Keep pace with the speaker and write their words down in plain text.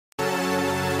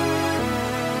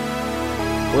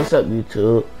What's up,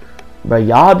 YouTube? Bro,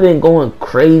 y'all been going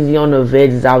crazy on the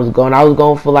vids. I was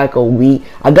going for like a week.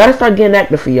 I gotta start getting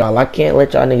active for y'all. I can't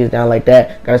let y'all niggas down like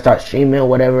that. Gotta start streaming or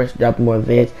whatever, drop more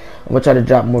vids. I'm gonna try to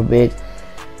drop more vids.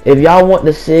 If y'all want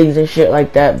the SIGS and shit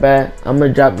like that, bruh, I'm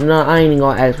gonna drop. No, I ain't even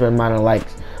gonna ask for the amount of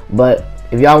likes. But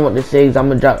if y'all want the SIGS, I'm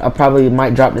gonna drop. I probably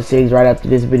might drop the SIGS right after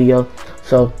this video.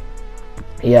 So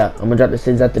yeah, I'm gonna drop the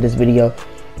SIGS after this video,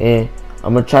 and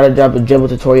I'm gonna try to drop a dribble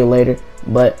tutorial later.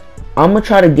 But I'm gonna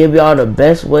try to give y'all the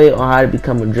best way on how to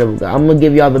become a dribble guy. I'm gonna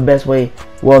give y'all the best way,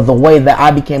 well, the way that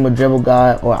I became a dribble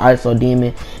guy or ISO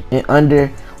demon in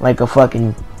under like a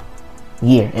fucking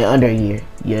year, in under a year.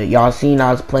 Yeah, y'all seen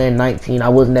I was playing 19. I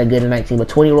wasn't that good at 19, but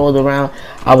 20 rolls around,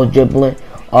 I was dribbling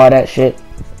all that shit.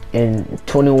 And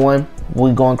 21,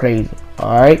 we going crazy.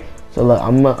 All right. So look,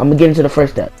 I'm gonna get into the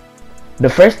first step. The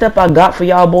first step I got for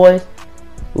y'all boys.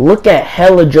 Look at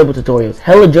hella dribble tutorials.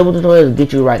 Hella dribble tutorials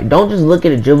get you right. Don't just look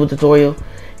at a dribble tutorial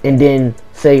and then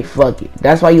say fuck it.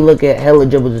 That's why you look at hella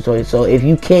dribble tutorials. So if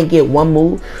you can't get one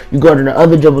move, you go to the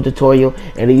other dribble tutorial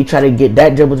and then you try to get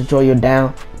that dribble tutorial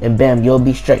down, and bam, you'll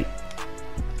be straight.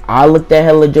 I looked at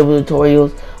hella dribble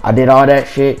tutorials. I did all that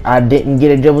shit. I didn't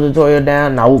get a dribble tutorial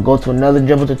down, and I would go to another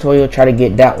dribble tutorial, try to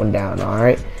get that one down.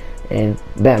 Alright, and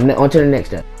bam, on to the next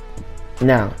step.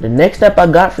 Now, the next step I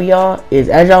got for y'all is,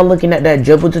 as y'all looking at that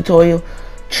dribble tutorial,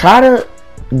 try to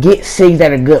get SIGs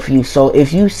that are good for you. So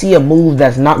if you see a move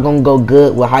that's not gonna go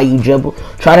good with how you dribble,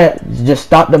 try to just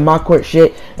stop the MYCAREER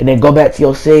shit and then go back to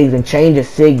your SIGs and change a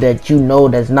SIG that you know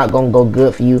that's not gonna go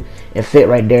good for you and fit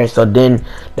right there. So then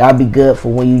that'll be good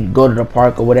for when you go to the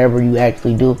park or whatever you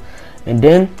actually do. And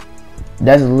then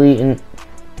that's leading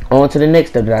on to the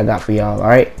next step that I got for y'all.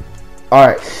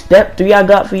 Alright, step 3 I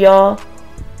got for y'all.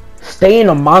 Stay in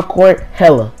the MYCAREER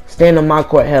hella. Stay in the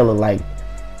MYCAREER hella. Like,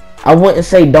 I wouldn't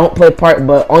say don't play park,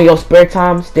 but on your spare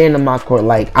time, stay in the MYCAREER.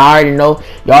 Like, I already know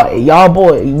y'all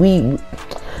boy, we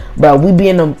be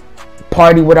in a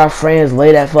party with our friends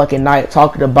late at fucking night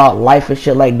talking about life and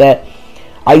shit like that.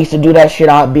 I used to do that shit.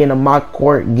 I'd be in the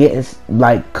MYCAREER getting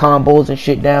like combos and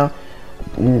shit down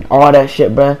and all that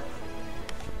shit, bruh.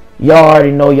 Y'all already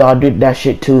know y'all did that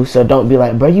shit too, so don't be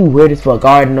like, bruh, you weird as fuck.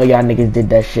 I already know y'all niggas did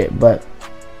that shit, but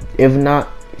if not,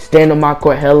 stay in the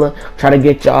MYCAREER hella. Try to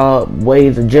get y'all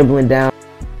ways of dribbling down.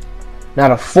 Now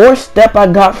the 4th step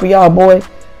I got for y'all boys,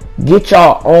 get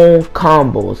y'all own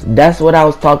combos. That's what I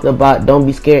was talking about. Don't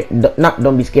be scared. Not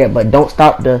don't be scared, but don't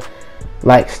stop the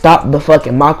stop the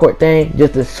fucking MYCAREER thing.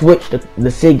 Just to switch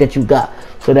the SIG that you got,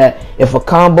 so that if a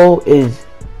combo is,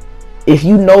 if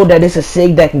you know that it's a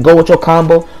SIG that can go with your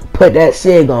combo, put that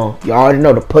SIG on. You already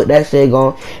know to put that SIG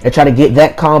on and try to get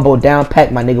that combo down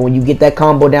pat, my nigga. When you get that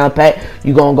combo down pat,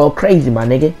 you gonna go crazy, my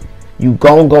nigga. You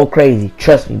gonna go crazy.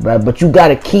 Trust me, bro. But you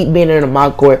gotta keep being in the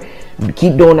MYCAREER.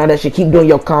 Keep doing all that shit. Keep doing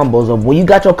your combos. When you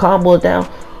got your combos down,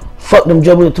 fuck them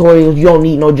dribble tutorials. You don't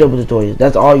need no dribble tutorials.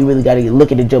 That's all you really gotta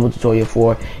look at the dribble tutorial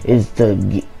for, is to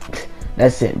get.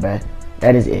 That's it, bro.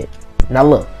 That is it. Now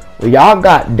look, when y'all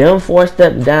got them 4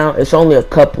 steps down, it's only a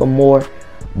couple more.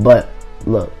 But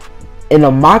look, in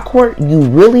the MYCAREER, you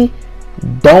really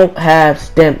don't have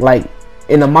like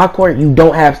in the MYCAREER, you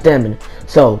don't have stamina.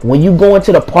 So when you go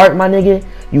into the park, my nigga,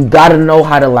 you gotta know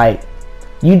how to, like,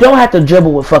 you don't have to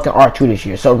dribble with fucking R2 this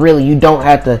year. So really, you don't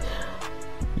have to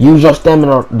use your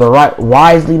stamina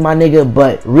wisely, my nigga.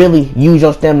 But really, use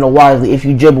your stamina wisely if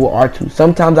you dribble with R2.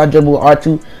 Sometimes I dribble with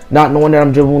R2, not knowing that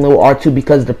I'm dribbling with R2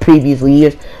 because of the previous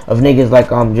years of niggas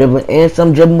like I'm dribbling, and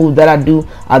some dribble moves that I do,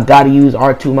 I gotta use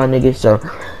R2, my nigga. So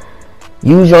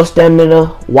use your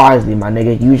stamina wisely, my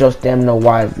nigga. Use your stamina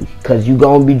wisely, because you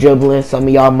gonna be dribbling. Some of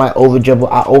y'all might over dribble.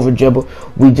 I over dribble.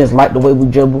 We just like the way we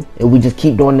dribble, and we just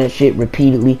keep doing that shit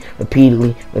repeatedly,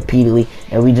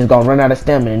 and we just gonna run out of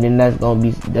stamina, and then that's gonna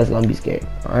be scary.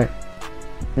 Alright,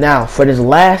 now for this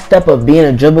last step of being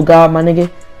a dribble god, my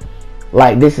nigga,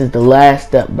 like, this is the last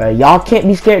step, bro. Y'all can't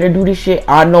be scared to do this shit.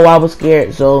 I know I was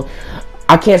scared, so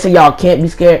I can't say y'all can't be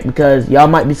scared, because y'all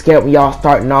might be scared when y'all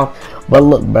starting off. But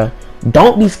look, bro,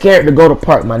 don't be scared to go to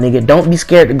park, my nigga. Don't be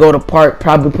scared to go to park.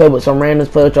 Probably play with some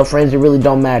randoms, play with your friends. It really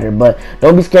don't matter. But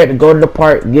don't be scared to go to the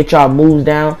park, get y'all moves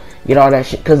down, get all that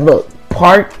shit. Because look,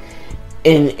 park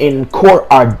and court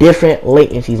are different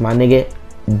latencies, my nigga.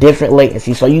 Different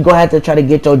latencies. So you gonna have to try to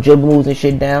get your dribble moves and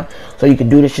shit down, so you can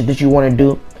do the shit that you want to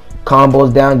do.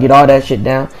 Combos down, get all that shit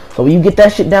down. So when you get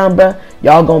that shit down, bruh,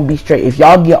 y'all gonna be straight. If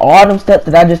y'all get all them steps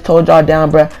that I just told y'all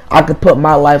down, bruh, I could put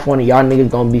my life on it. Y'all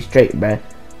niggas gonna be straight, bruh.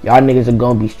 Y'all niggas are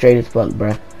gonna be straight as fuck,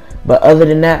 bruh. But other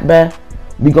than that, bruh,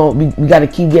 we gotta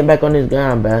keep getting back on this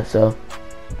grind, bruh. So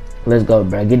let's go,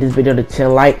 bruh. Get this video to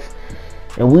 10 likes,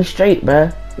 and we straight,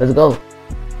 bruh. Let's go.